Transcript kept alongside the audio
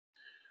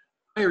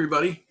Hi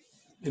everybody.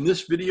 In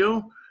this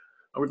video,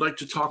 I would like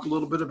to talk a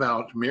little bit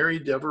about Mary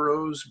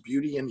Devereaux's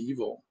Beauty and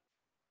Evil.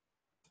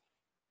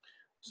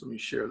 So let me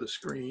share the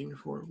screen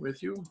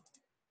with you.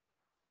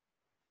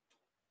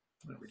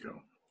 There we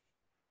go.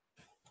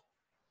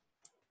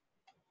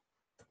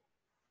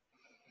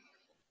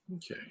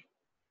 Okay.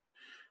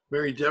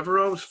 Mary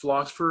Devereaux,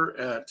 philosopher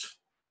at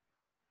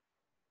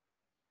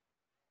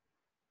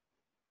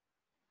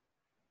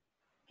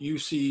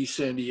UC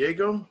San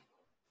Diego.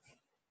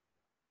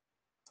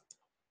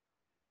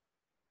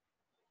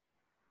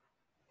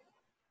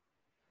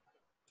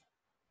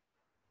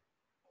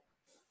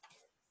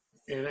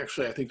 And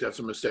actually, I think that's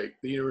a mistake.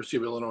 The University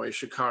of Illinois,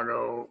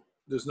 Chicago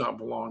does not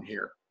belong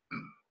here.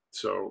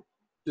 So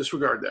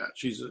disregard that.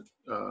 She's at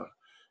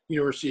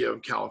University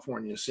of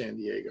California, San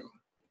Diego.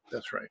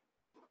 That's right.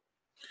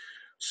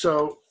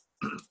 So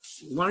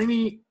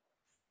Leni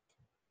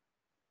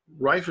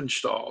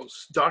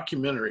Riefenstahl's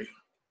documentary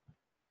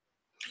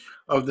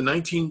of the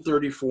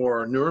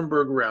 1934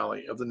 Nuremberg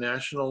rally of the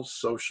National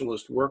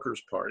Socialist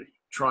Workers' Party,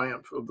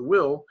 Triumph of the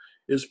Will,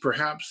 is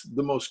perhaps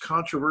the most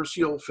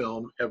controversial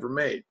film ever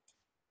made.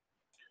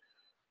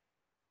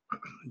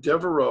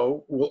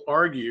 Devereaux will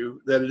argue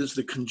that it is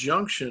the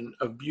conjunction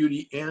of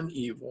beauty and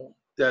evil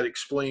that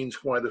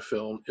explains why the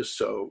film is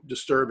so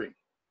disturbing.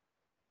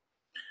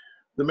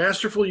 The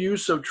masterful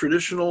use of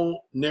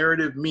traditional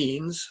narrative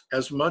means,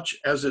 as much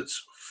as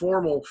its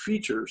formal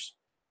features,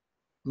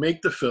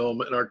 make the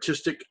film an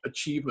artistic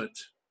achievement.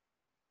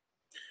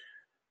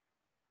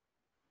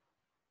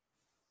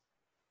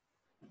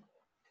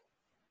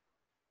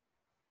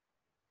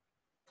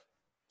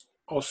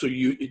 Also,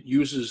 it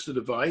uses the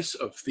device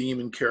of theme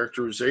and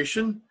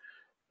characterization.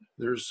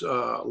 There's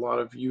a lot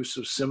of use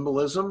of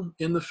symbolism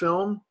in the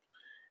film,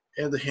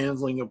 and the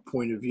handling of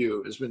point of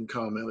view has been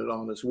commented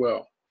on as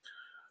well.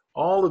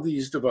 All of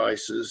these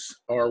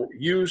devices are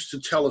used to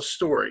tell a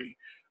story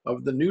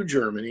of the new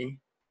Germany.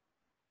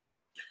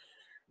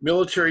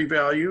 Military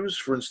values,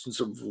 for instance,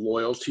 of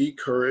loyalty,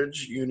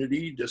 courage,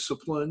 unity,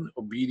 discipline,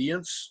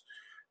 obedience,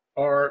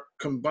 are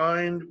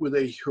combined with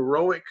a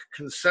heroic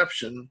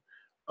conception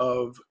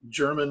of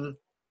German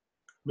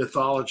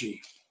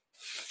mythology.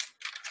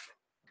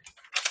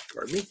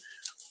 Pardon me.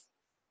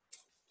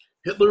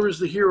 Hitler is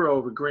the hero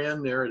of a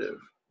grand narrative,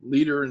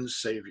 leader and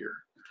savior.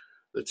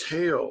 The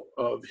tale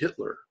of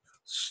Hitler,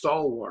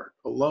 stalwart,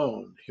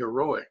 alone,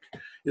 heroic,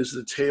 is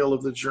the tale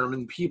of the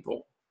German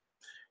people.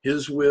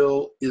 His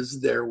will is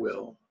their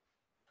will.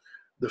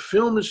 The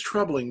film is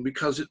troubling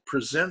because it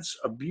presents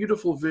a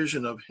beautiful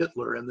vision of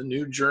Hitler and the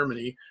new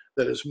Germany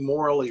that is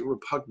morally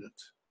repugnant.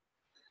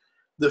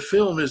 The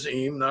film is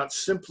aimed not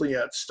simply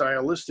at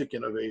stylistic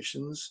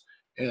innovations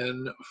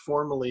and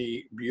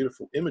formally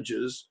beautiful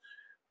images,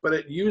 but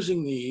at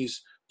using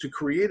these to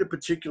create a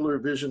particular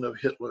vision of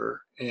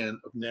Hitler and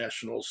of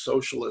National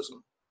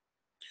Socialism.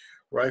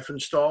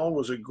 Riefenstahl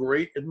was a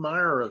great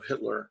admirer of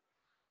Hitler,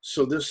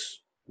 so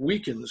this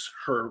weakens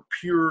her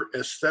pure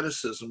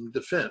aestheticism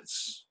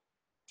defense.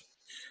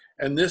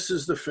 And this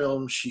is the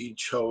film she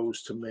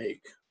chose to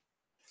make.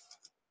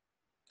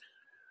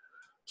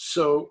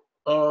 So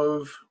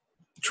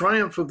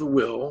Triumph of the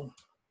Will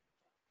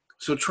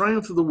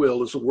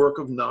is a work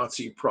of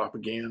Nazi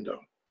propaganda.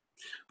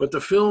 But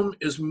the film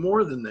is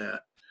more than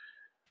that.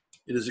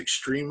 It is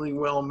extremely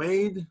well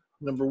made,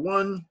 number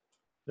one.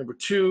 Number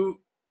two,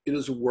 it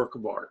is a work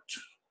of art.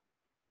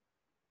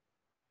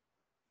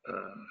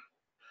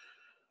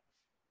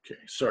 Okay,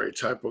 sorry,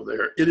 typo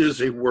there. It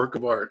is a work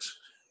of art.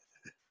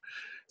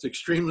 It's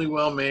extremely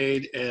well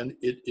made, and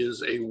it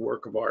is a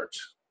work of art.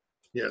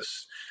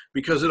 Yes,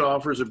 because it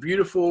offers a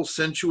beautiful,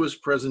 sensuous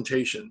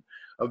presentation,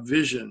 a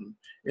vision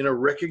in a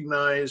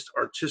recognized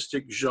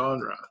artistic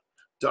genre,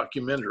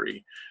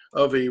 documentary,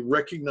 of a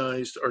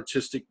recognized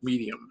artistic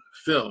medium,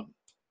 film.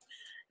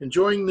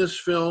 Enjoying this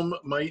film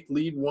might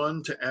lead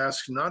one to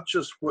ask not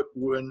just what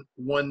one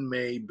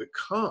may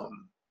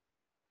become,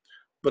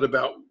 but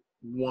let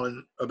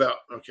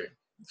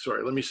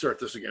me start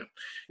this again.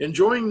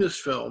 Enjoying this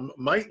film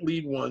might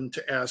lead one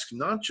to ask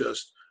not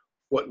just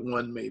what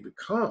one may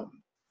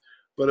become,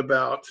 but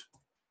about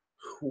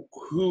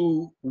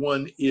who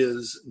one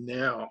is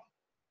now.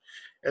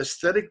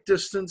 Aesthetic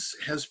distance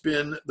has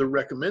been the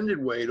recommended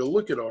way to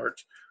look at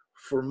art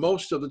for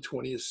most of the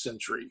 20th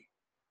century.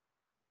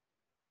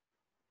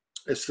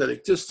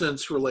 Aesthetic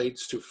distance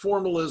relates to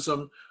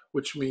formalism,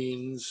 which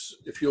means,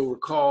 if you'll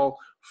recall,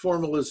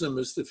 formalism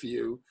is the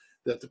view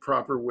that the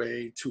proper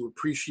way to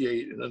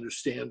appreciate and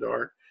understand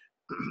art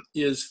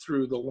is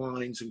through the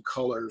lines and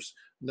colors,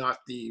 not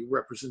the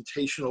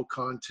representational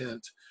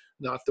content,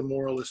 not the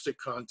moralistic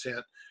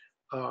content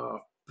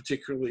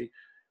particularly,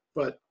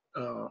 but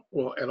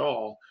at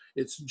all.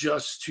 It's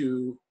just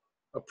to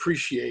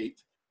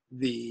appreciate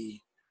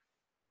the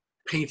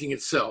painting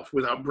itself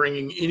without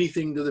bringing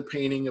anything to the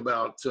painting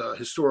about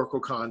historical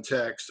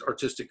context,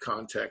 artistic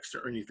context,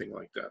 or anything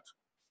like that.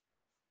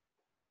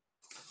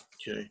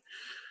 Okay.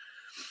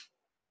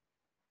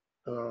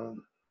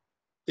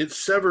 It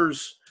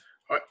severs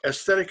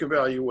aesthetic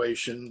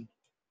evaluation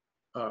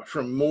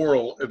from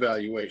moral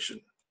evaluation.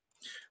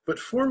 But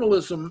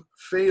formalism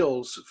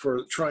fails for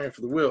the triumph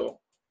of the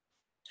will.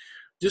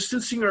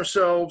 Distancing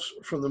ourselves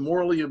from the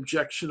morally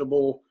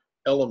objectionable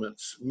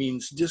elements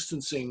means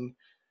distancing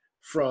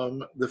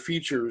from the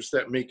features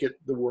that make it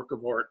the work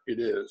of art it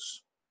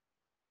is.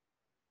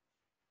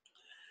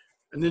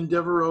 And then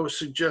Devereaux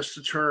suggests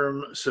the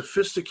term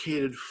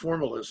sophisticated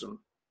formalism,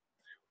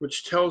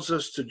 which tells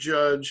us to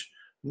judge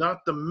not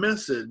the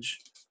message,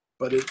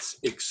 but its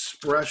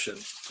expression,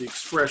 the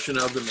expression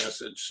of the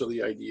message. So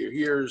the idea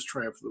here is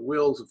Triumph of the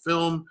Will, the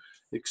film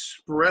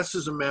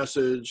expresses a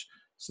message.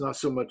 It's not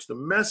so much the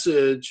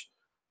message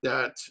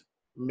that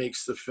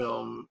makes the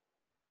film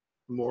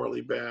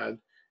morally bad.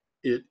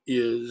 It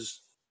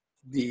is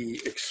the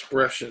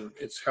expression.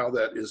 It's how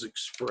that is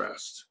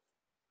expressed.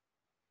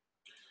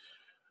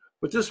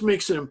 But this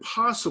makes it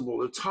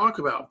impossible to talk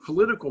about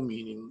political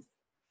meaning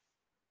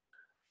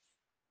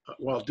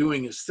while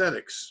doing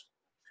aesthetics.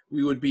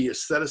 We would be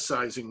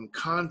aestheticizing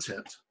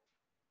content.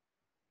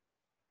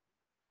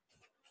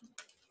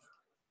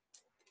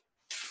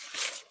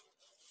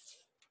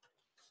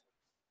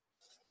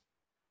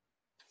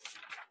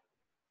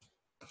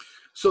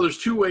 So there's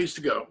two ways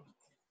to go.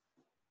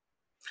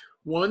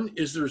 One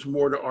is there's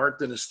more to art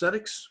than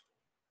aesthetics,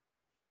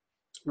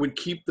 would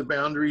keep the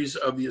boundaries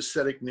of the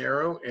aesthetic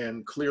narrow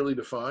and clearly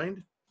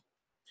defined.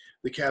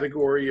 The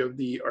category of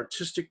the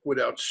artistic would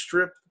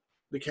outstrip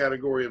the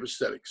category of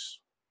aesthetics.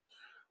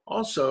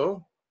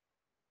 Also,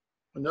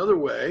 another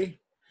way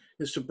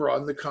is to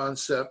broaden the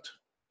concept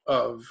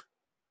of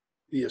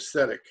the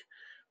aesthetic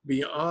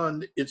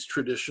beyond its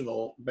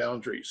traditional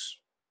boundaries.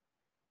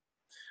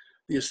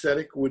 The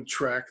aesthetic would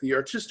track the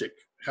artistic,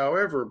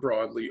 however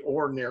broadly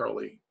or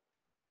narrowly.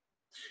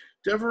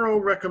 Devereaux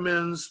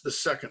recommends the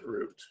second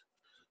route.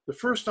 The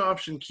first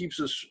option keeps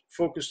us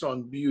focused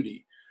on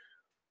beauty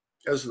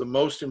as the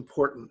most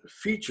important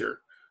feature,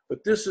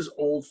 but this is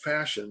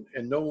old-fashioned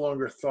and no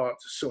longer thought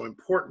so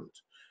important.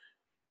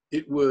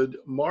 It would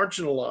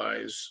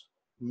marginalize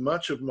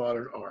much of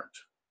modern art.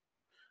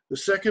 The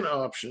second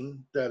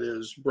option, that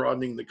is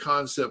broadening the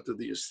concept of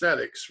the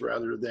aesthetics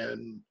rather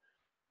than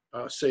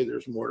say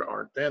there's more to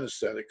art than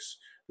aesthetics,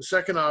 the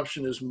second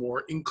option is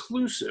more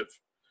inclusive.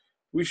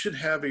 We should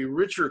have a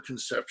richer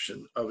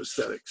conception of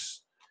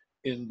aesthetics,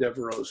 in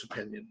Devereaux's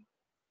opinion.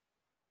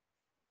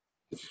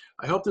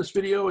 I hope this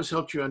video has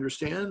helped you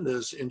understand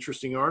this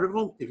interesting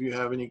article. If you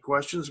have any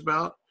questions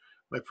about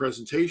my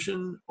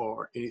presentation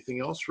or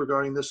anything else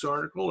regarding this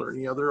article or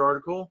any other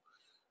article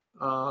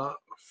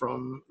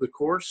from the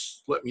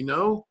course, let me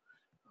know.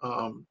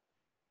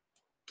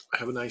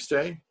 Have a nice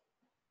day,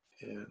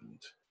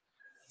 and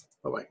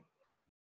bye-bye.